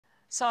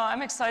So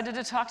I'm excited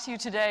to talk to you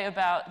today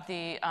about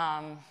the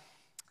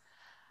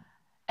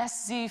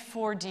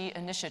SZ4D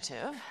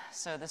initiative.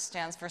 So this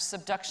stands for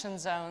Subduction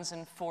Zones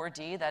in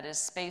 4D, that is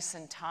space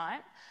and time,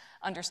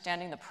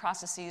 understanding the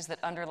processes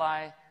that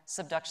underlie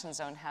subduction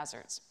zone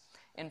hazards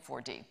in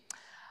 4D.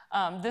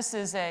 This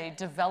is a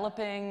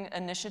developing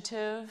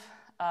initiative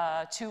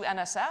to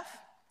NSF.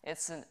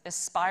 It's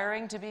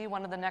aspiring to be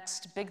one of the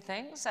next big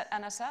things at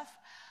NSF.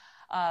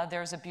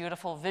 There's a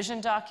beautiful vision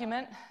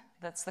document.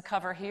 That's the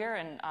cover here,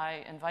 and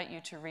I invite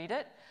you to read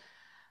it.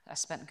 I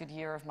spent a good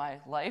year of my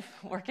life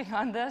working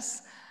on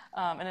this,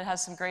 and it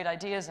has some great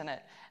ideas in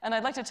it. And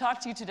I'd like to talk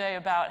to you today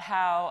about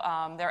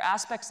how there are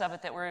aspects of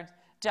it that were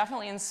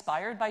definitely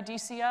inspired by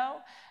DCO,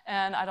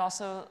 and I'd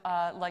also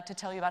like to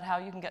tell you about how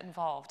you can get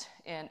involved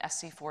in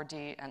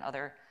SC4D and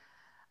other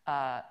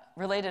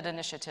related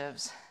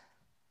initiatives.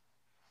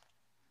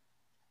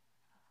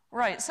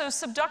 Right, so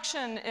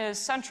subduction is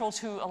central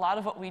to a lot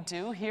of what we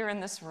do here in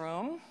this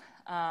room.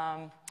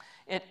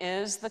 It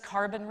is the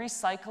carbon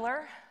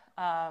recycler.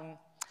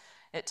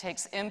 It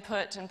takes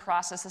input and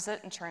processes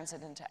it and turns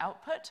it into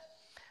output.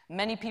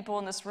 Many people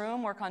in this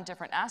room work on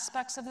different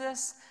aspects of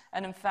this,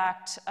 and in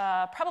fact,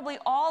 probably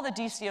all the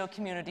DCO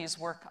communities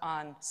work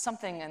on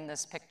something in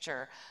this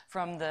picture,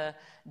 from the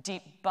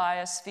deep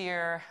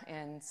biosphere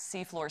in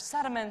seafloor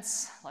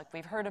sediments, like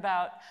we've heard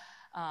about,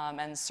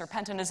 and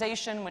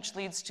serpentinization, which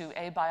leads to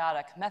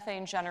abiotic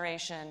methane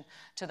generation,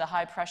 to the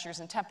high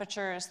pressures and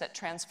temperatures that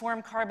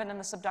transform carbon in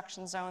the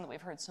subduction zone that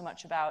we've heard so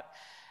much about,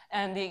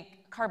 and the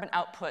carbon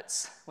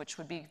outputs, which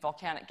would be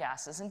volcanic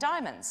gases and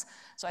diamonds.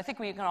 So I think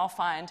we can all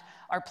find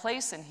our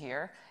place in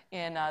here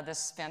in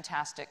this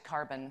fantastic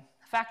carbon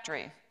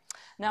factory.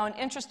 Now, an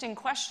interesting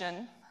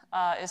question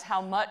is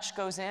how much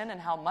goes in and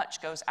how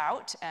much goes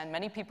out, and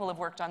many people have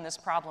worked on this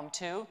problem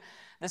too.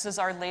 This is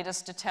our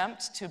latest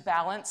attempt to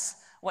balance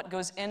what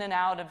goes in and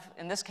out of,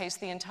 in this case,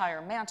 the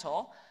entire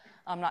mantle,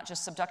 not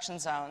just subduction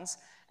zones.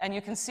 And you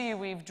can see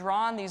we've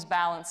drawn these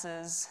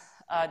balances,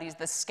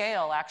 the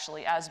scale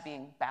actually, as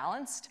being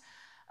balanced.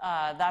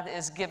 That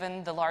is,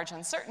 given the large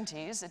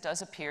uncertainties, it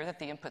does appear that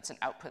the inputs and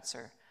outputs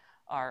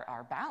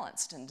are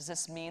balanced. And does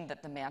this mean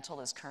that the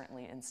mantle is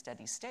currently in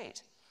steady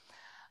state?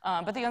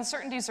 But the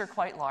uncertainties are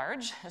quite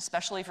large,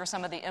 especially for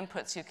some of the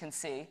inputs you can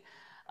see.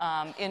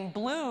 In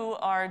blue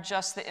are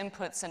just the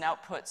inputs and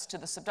outputs to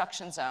the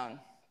subduction zone.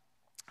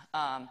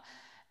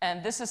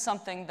 And this is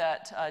something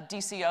that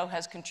DCO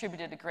has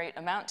contributed a great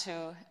amount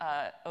to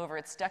over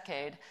its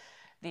decade.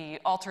 The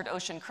altered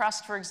ocean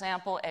crust, for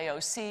example,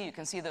 AOC, you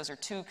can see those are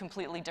two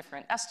completely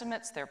different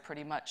estimates. They're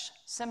pretty much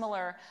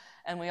similar.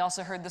 And we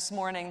also heard this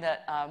morning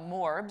that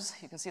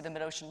MORBs, you can see the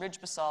mid-ocean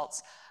ridge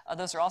basalts,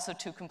 those are also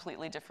two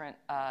completely different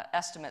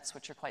estimates,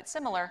 which are quite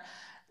similar.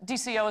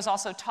 DCO has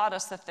also taught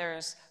us that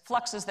there's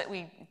fluxes that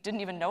we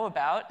didn't even know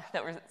about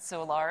that were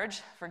so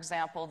large. For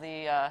example,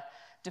 the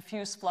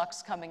diffuse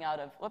flux coming out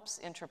of, whoops,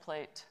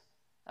 intraplate.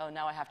 Oh,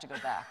 now I have to go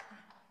back.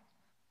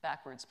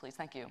 Backwards, please,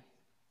 thank you.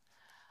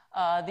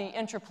 The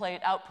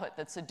intraplate output,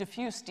 that's a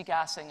diffuse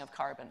degassing of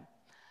carbon.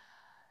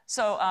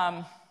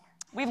 So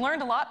we've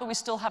learned a lot, but we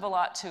still have a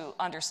lot to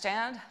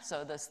understand.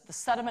 So the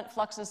sediment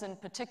fluxes in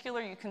particular,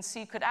 you can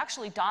see, could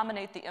actually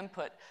dominate the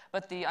input,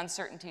 but the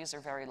uncertainties are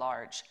very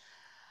large.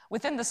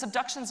 Within the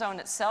subduction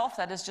zone itself,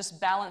 that is just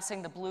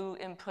balancing the blue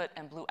input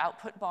and blue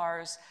output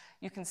bars,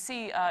 you can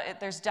see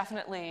there's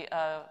definitely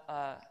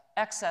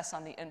excess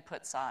on the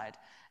input side,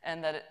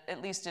 and that at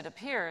least it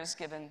appears,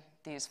 given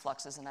these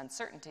fluxes and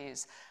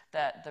uncertainties,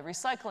 that the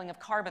recycling of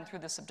carbon through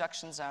the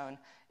subduction zone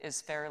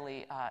is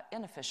fairly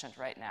inefficient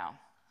right now,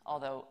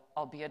 although,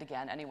 albeit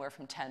again, anywhere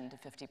from 10 to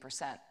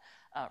 50%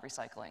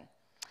 recycling.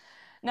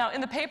 Now,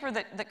 in the paper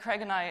that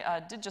Craig and I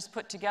did just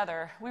put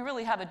together, we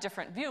really have a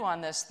different view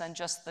on this than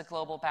just the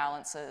global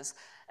balances.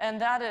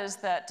 And that is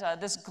that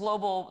this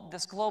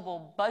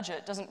global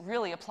budget doesn't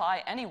really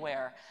apply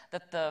anywhere,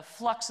 that the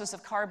fluxes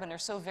of carbon are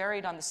so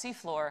varied on the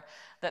seafloor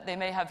that they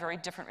may have very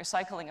different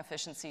recycling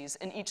efficiencies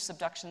in each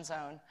subduction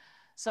zone.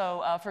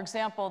 So, for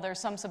example, there's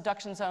some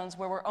subduction zones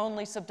where we're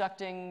only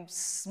subducting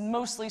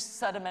mostly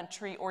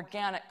sedimentary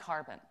organic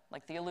carbon,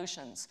 like the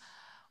Aleutians,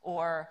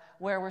 or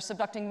where we're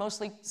subducting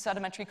mostly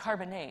sedimentary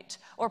carbonate,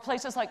 or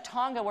places like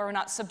Tonga where we're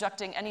not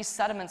subducting any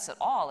sediments at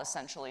all,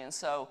 essentially, and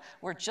so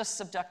we're just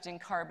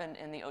subducting carbon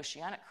in the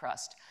oceanic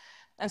crust.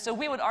 And so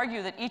we would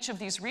argue that each of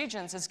these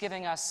regions is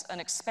giving us an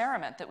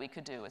experiment that we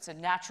could do. It's a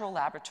natural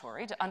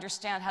laboratory to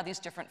understand how these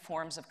different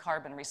forms of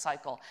carbon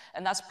recycle,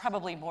 and that's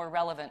probably more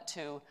relevant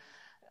to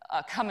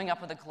coming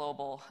up with a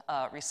global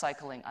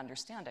recycling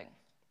understanding.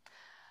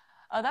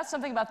 That's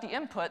something about the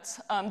inputs.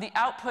 The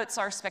outputs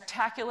are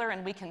spectacular,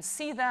 and we can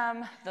see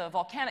them. The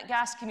volcanic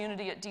gas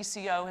community at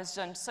DCO has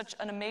done such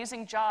an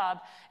amazing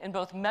job in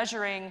both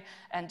measuring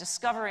and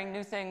discovering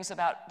new things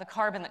about the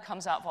carbon that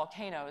comes out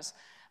volcanoes.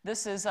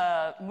 This is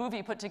a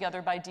movie put together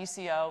by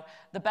DCO.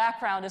 The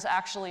background is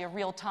actually a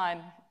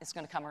real-time, it's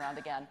going to come around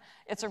again.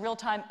 It's a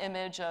real-time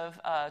image of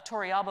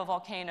Turrialba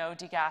volcano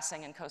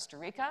degassing in Costa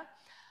Rica.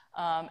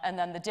 And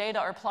then the data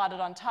are plotted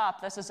on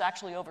top. This is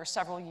actually over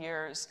several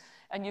years.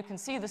 And you can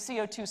see the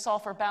CO2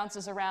 sulfur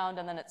bounces around,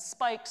 and then it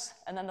spikes,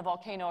 and then the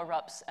volcano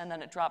erupts, and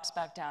then it drops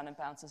back down and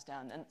bounces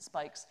down, and it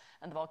spikes,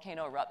 and the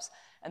volcano erupts.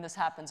 And this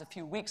happens a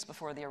few weeks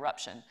before the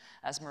eruption.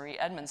 As Marie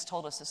Edmonds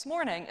told us this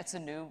morning, it's a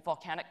new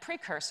volcanic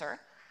precursor.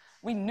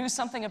 We knew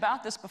something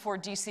about this before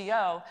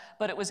DCO,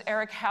 but it was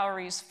Eric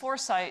Howry's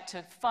foresight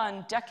to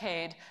fund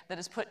Decade that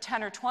has put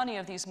 10 or 20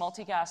 of these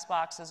multi-gas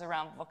boxes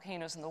around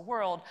volcanoes in the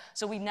world.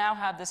 So we now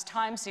have this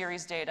time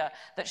series data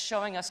that's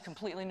showing us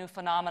completely new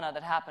phenomena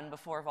that happen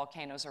before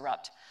volcanoes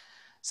erupt.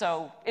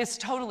 So it's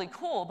totally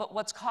cool, but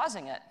what's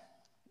causing it?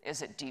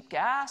 Is it deep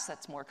gas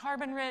that's more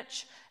carbon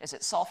rich? Is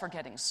it sulfur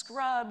getting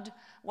scrubbed?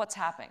 What's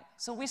happening?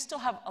 So we still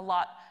have a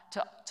lot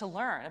to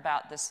learn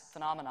about this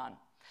phenomenon.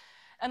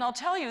 And I'll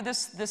tell you,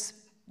 this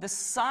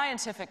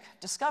scientific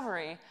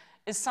discovery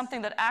is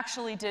something that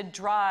actually did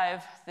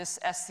drive this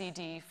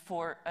SC4D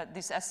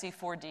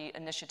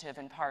initiative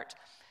in part.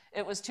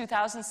 It was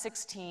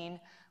 2016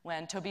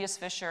 when Tobias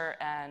Fischer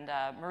and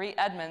Marie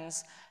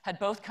Edmonds had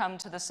both come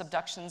to the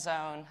Subduction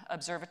Zone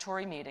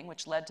Observatory meeting,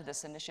 which led to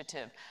this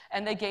initiative.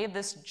 And they gave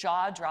this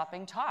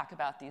jaw-dropping talk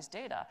about these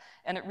data.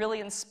 And it really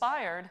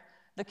inspired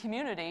the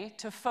community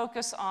to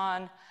focus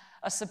on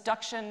a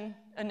subduction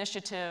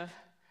initiative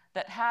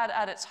that had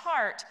at its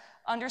heart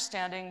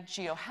understanding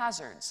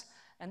geohazards.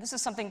 And this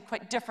is something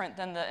quite different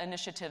than the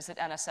initiatives at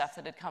NSF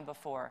that had come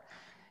before.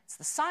 It's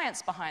the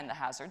science behind the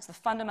hazards, the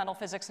fundamental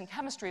physics and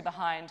chemistry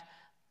behind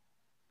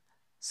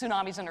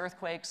tsunamis and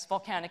earthquakes,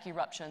 volcanic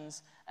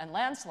eruptions, and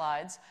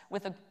landslides,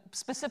 with a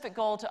specific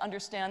goal to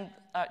understand,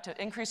 to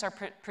increase our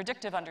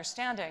predictive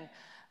understanding,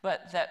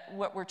 but that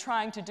what we're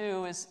trying to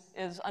do is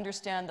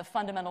understand the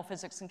fundamental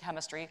physics and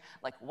chemistry,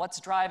 like what's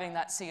driving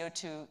that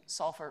CO2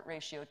 sulfur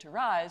ratio to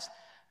rise,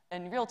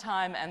 in real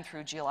time and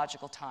through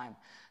geological time.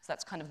 So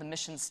that's kind of the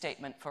mission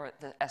statement for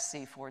the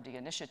SC4D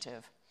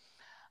initiative.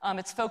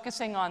 It's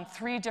focusing on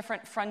 3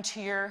 different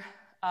frontier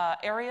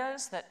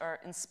areas that are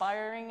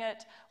inspiring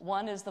it.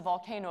 One is the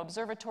volcano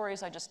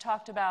observatories I just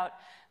talked about.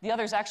 The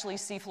other is actually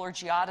seafloor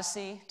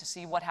geodesy to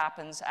see what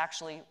happens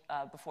actually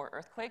before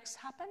earthquakes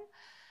happen.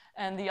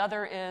 And the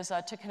other is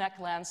to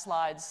connect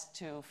landslides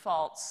to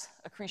faults,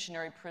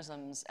 accretionary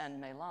prisms,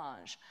 and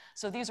mélange.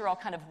 So these are all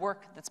kind of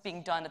work that's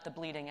being done at the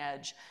bleeding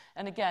edge.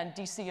 And again,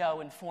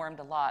 DCO informed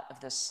a lot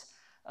of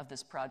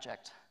this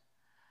project.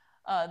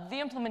 The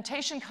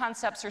implementation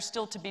concepts are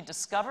still to be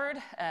discovered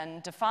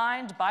and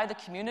defined by the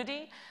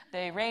community.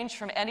 They range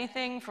from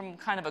anything from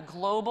kind of a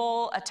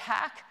global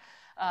attack,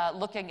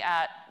 looking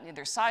at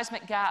either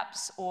seismic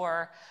gaps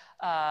or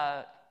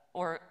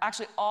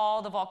actually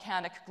all the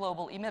volcanic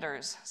global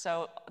emitters.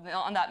 So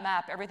on that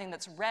map, everything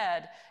that's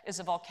red is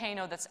a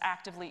volcano that's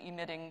actively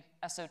emitting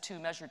SO2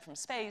 measured from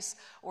space,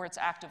 or it's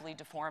actively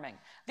deforming.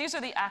 These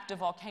are the active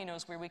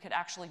volcanoes where we could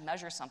actually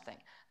measure something.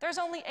 There's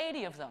only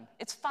 80 of them.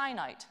 It's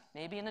finite.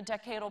 Maybe in a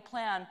decadal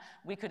plan,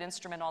 we could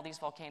instrument all these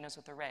volcanoes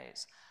with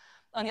arrays.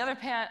 On the other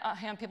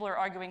hand, people are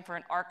arguing for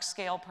an arc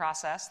scale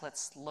process.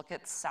 Let's look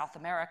at South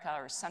America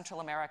or Central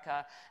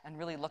America and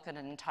really look at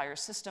an entire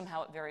system,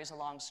 how it varies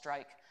along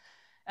strike.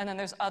 And then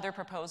there's other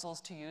proposals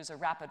to use a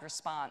rapid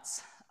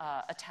response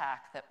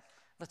attack that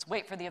let's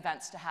wait for the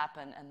events to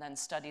happen and then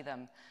study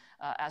them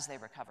as they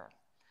recover.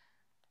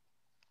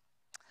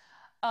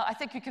 I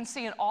think you can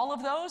see in all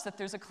of those that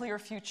there's a clear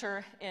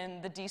future in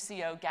the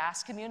DCO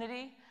gas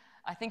community.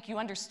 I think you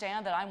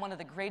understand that I'm one of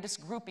the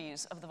greatest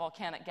groupies of the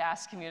volcanic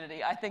gas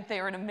community. I think they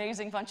are an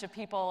amazing bunch of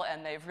people,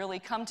 and they've really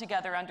come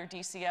together under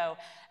DCO,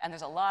 and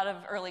there's a lot of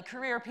early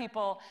career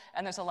people,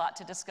 and there's a lot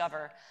to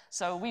discover.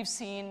 So we've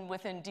seen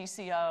within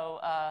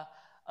DCO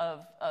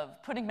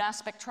of putting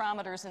mass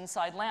spectrometers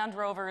inside Land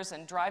Rovers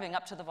and driving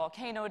up to the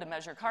volcano to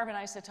measure carbon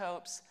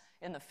isotopes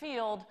in the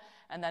field.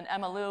 And then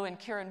Emma Liu and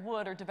Kieran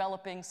Wood are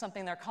developing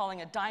something they're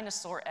calling a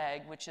dinosaur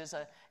egg, which is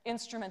an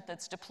instrument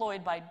that's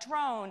deployed by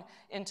drone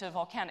into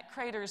volcanic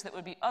craters that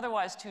would be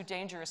otherwise too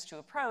dangerous to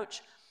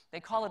approach. They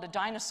call it a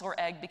dinosaur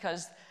egg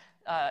because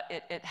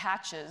it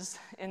hatches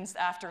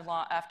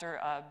after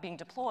being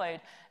deployed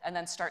and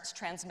then starts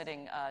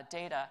transmitting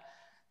data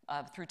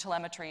through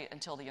telemetry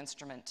until the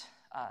instrument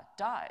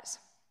dies.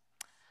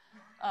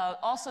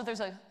 Also, there's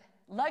a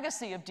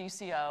legacy of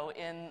DCO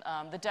in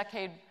the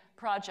Decade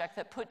project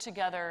that put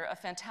together a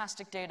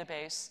fantastic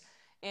database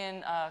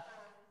in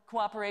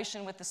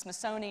cooperation with the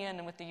Smithsonian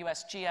and with the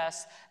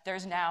USGS.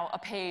 There's now a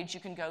page you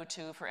can go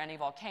to for any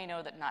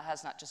volcano that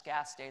has not just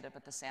gas data,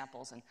 but the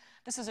samples. And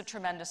this is a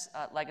tremendous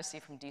legacy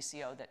from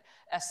DCO that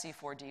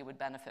SC4D would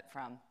benefit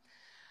from.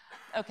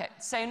 Okay,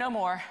 say no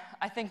more.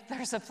 I think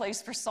there's a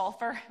place for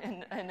sulfur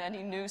in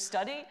any new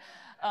study.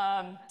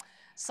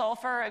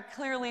 Sulfur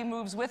clearly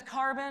moves with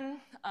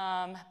carbon,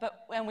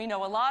 and we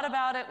know a lot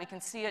about it. We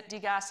can see it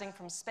degassing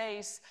from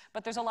space,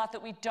 but there's a lot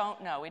that we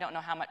don't know. We don't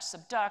know how much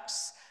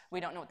subducts. We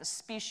don't know what the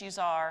species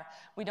are.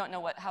 We don't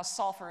know how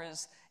sulfur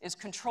is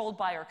controlled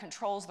by or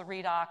controls the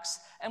redox,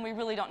 and we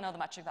really don't know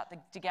much about the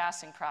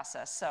degassing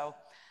process. So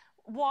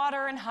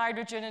water and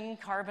hydrogen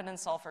and carbon and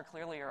sulfur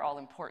clearly are all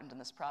important in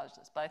this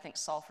process, but I think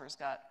sulfur's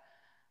got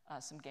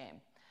some game.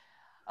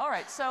 All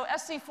right, so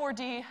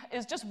SC4D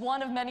is just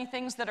one of many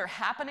things that are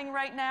happening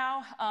right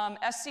now.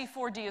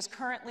 SC4D is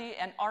currently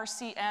an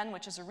RCN,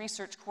 which is a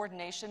research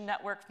coordination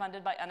network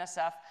funded by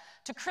NSF,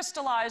 to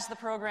crystallize the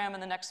program in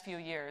the next few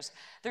years.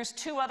 There's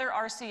two other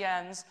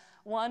RCNs.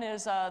 One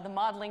is the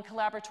Modeling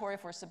Collaboratory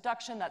for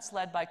Subduction, that's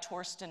led by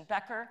Torsten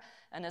Becker,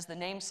 and as the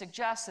name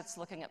suggests, it's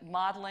looking at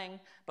modeling,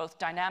 both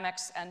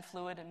dynamics and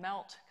fluid and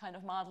melt kind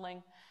of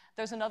modeling.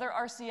 There's another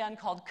RCN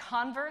called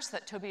Converse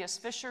that Tobias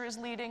Fischer is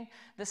leading.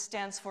 This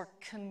stands for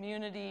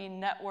Community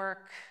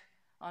Network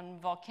on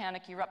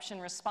Volcanic Eruption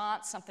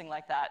Response, something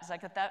like that. Does I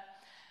get that?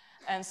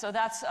 And so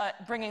that's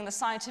bringing the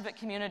scientific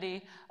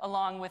community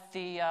along with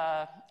the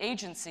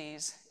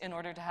agencies in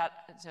order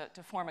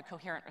to form a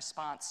coherent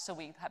response. So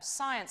we have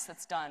science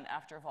that's done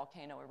after a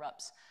volcano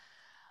erupts.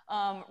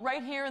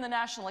 Right here in the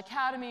National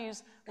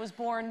Academies was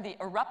born the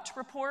Erupt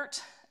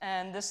report,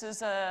 and this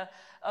is a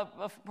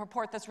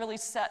report that's really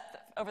set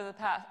over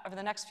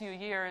the next few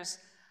years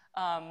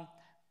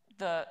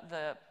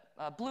the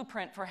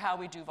blueprint for how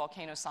we do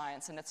volcano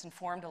science, and it's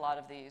informed a lot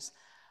of these.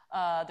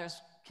 There's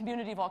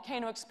community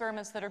volcano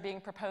experiments that are being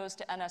proposed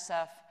to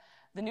NSF.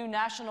 The new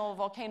National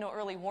Volcano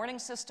Early Warning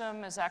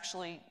System has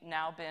actually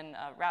now been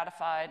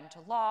ratified into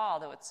law,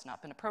 although it's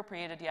not been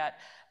appropriated yet.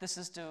 This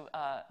is to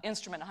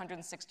instrument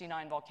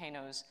 169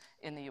 volcanoes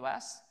in the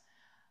US.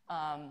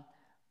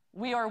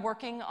 We are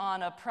working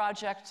on a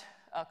project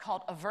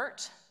called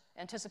AVERT,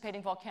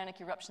 Anticipating Volcanic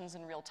Eruptions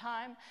in Real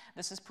Time.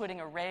 This is putting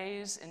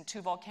arrays in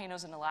 2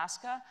 volcanoes in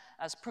Alaska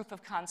as proof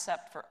of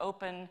concept for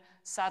open,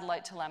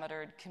 satellite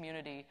telemetered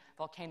community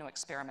volcano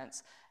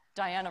experiments.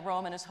 Diana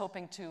Roman is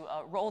hoping to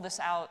roll this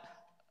out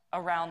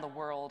around the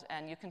world,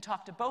 and you can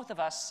talk to both of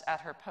us at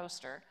her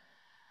poster.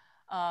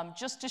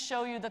 Just to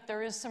show you that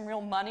there is some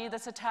real money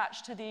that's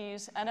attached to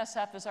these,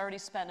 NSF has already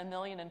spent $1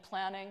 million in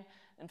planning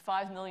and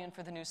 $5 million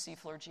for the new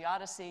seafloor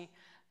geodesy.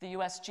 The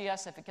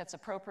USGS, if it gets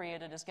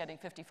appropriated, is getting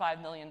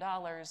 $55 million.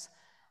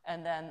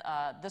 And then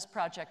this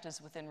project is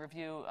within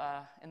review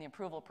in the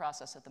approval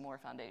process at the Moore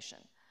Foundation.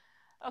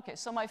 Okay,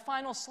 so my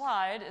final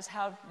slide is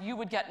how you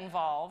would get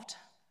involved.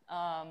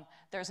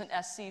 There's an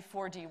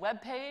SC4D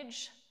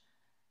webpage,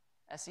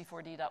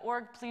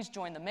 sc4d.org. Please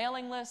join the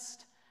mailing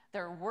list.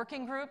 There are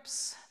working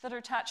groups that are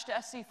attached to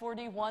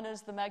SC4D. One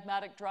is the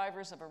Magmatic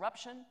Drivers of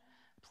Eruption.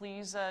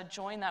 Please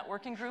join that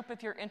working group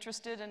if you're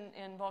interested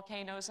in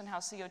volcanoes and how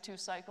CO2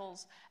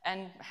 cycles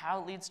and how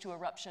it leads to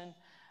eruption.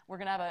 We're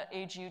going to have an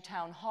AGU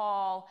town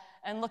hall,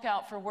 and look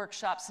out for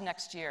workshops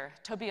next year.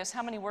 Tobias,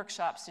 how many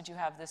workshops did you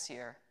have this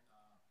year?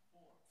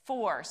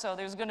 4. So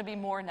there's going to be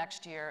more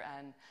next year,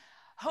 and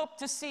hope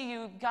to see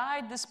you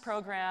guide this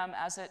program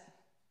as it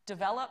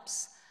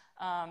develops,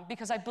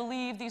 because I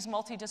believe these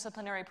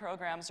multidisciplinary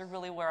programs are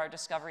really where our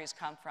discoveries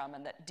come from,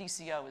 and that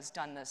DCO has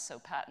done this so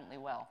patently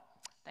well.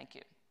 Thank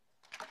you.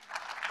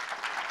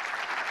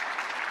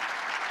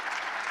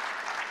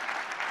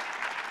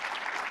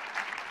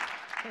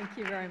 Thank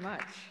you very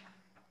much.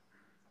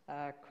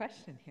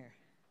 Question here.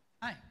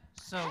 Hi.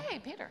 So hey,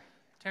 Peter.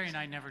 Terry and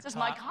I never talk. This is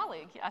my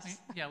colleague, yes.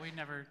 We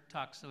never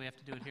talk, so we have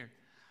to do it here.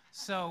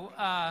 So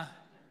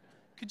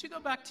could you go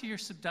back to your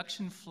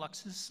subduction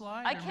fluxes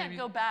slide? I can't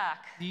go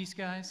back. These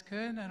guys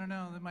could? I don't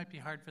know. That might be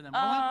hard for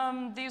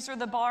them. These are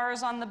the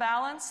bars on the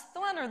balance,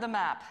 the one or the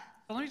map?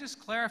 Well, let me just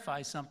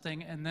clarify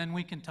something, and then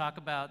we can talk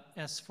about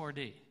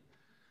S4D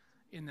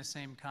in the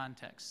same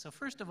context. So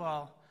first of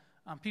all,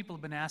 people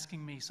have been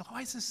asking me, so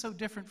why is this so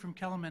different from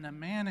Kellerman and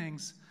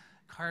Manning's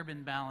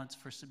carbon balance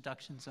for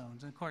subduction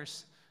zones? And of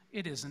course,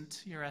 it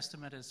isn't. Your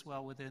estimate is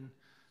well within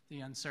the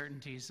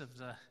uncertainties of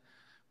the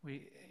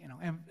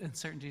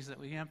uncertainties that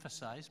we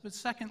emphasize. But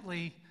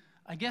secondly,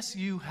 I guess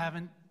you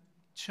haven't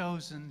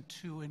chosen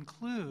to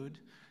include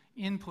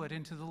input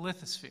into the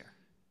lithosphere,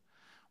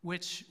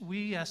 which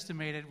we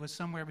estimated was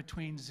somewhere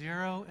between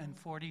 0 and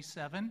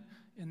 47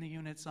 in the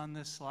units on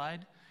this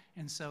slide.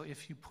 And so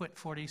if you put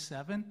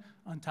 47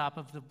 on top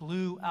of the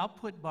blue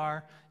output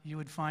bar, you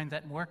would find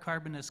that more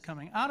carbon is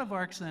coming out of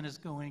ARCs than is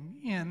going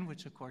in,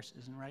 which of course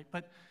isn't right.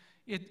 But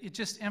it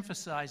just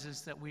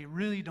emphasizes that we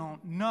really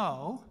don't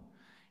know,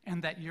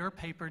 and that your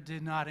paper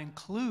did not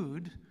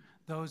include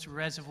those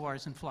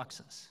reservoirs and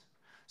fluxes.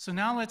 So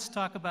now let's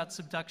talk about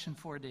subduction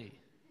 4D.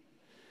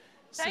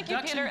 Thank you,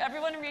 Peter.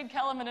 Everyone read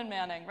Kellerman and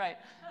Manning, right.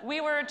 We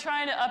were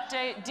trying to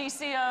update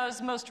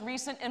DCO's most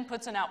recent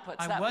inputs and outputs.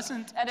 I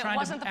wasn't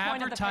trying to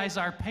advertise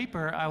our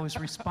paper. I was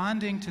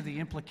responding to the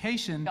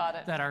implication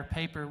that our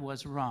paper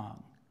was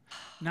wrong.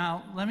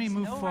 Now, let me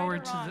move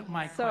forward to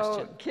my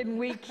question. So, can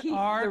we keep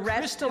the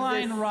rest of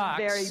this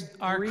very brief,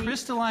 Are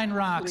crystalline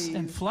rocks please?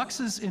 and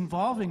fluxes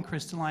involving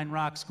crystalline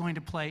rocks going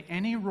to play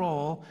any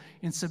role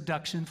in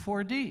subduction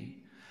 4D?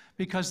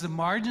 Because the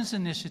Margins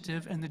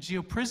Initiative and the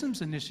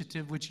Geoprisms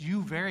Initiative, which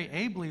you very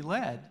ably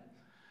led,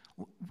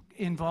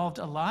 involved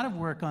a lot of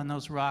work on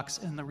those rocks,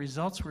 and the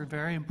results were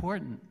very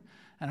important.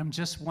 And I'm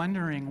just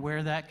wondering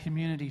where that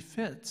community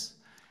fits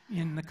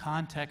in the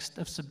context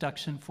of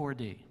subduction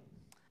 4D.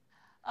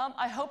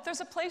 I hope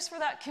there's a place for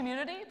that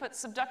community, but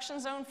Subduction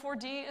Zone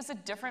 4D is a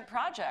different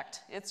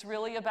project. It's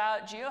really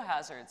about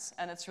geohazards,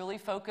 and it's really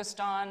focused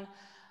on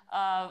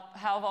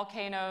how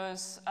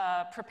volcanoes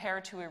prepare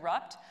to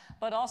erupt,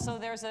 but also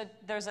there's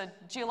a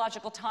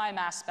geological time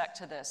aspect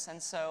to this,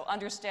 and so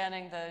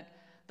understanding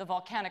the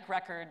volcanic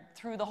record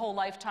through the whole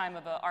lifetime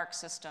of an arc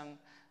system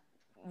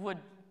would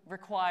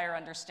require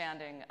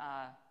understanding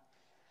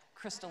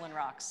crystalline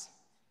rocks.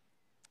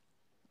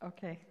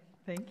 Okay,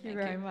 thank you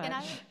very much.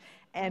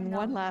 And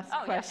one last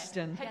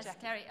question. Yes,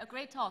 Terry, a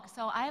great talk.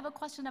 So I have a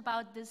question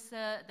about this,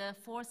 the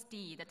force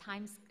D, the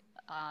times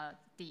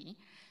D.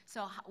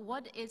 So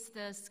what is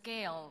the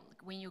scale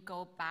when you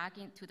go back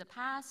into the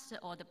past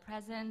or the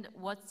present?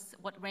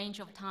 What range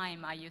of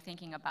time are you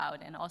thinking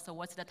about? And also,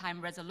 what's the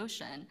time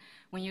resolution?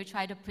 When you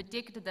try to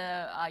predict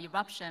the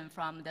eruption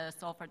from the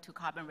sulfur to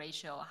carbon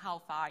ratio, how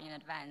far in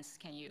advance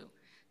can you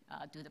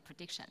do the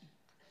prediction?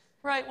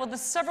 Right, well, the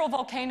several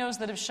volcanoes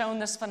that have shown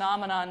this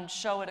phenomenon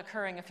show it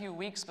occurring a few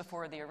weeks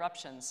before the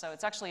eruption, so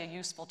it's actually a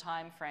useful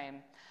time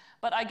frame.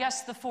 But I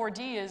guess the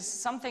 4D is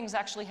some things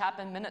actually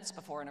happen minutes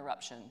before an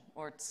eruption,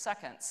 or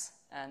seconds.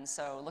 And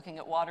so looking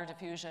at water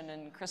diffusion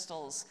and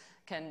crystals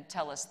can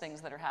tell us things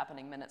that are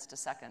happening minutes to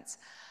seconds.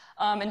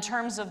 In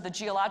terms of the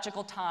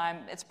geological time,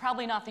 it's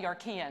probably not the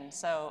Archean.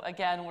 So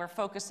again, we're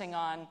focusing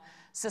on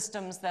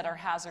systems that are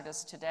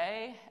hazardous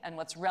today, and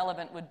what's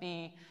relevant would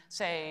be,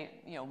 say,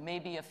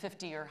 maybe a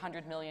 50 or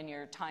 100 million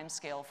year time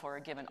scale for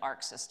a given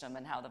arc system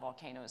and how the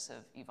volcanoes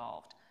have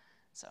evolved.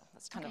 So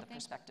that's kind of the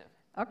perspective.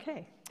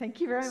 Okay, thank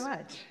you very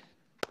much.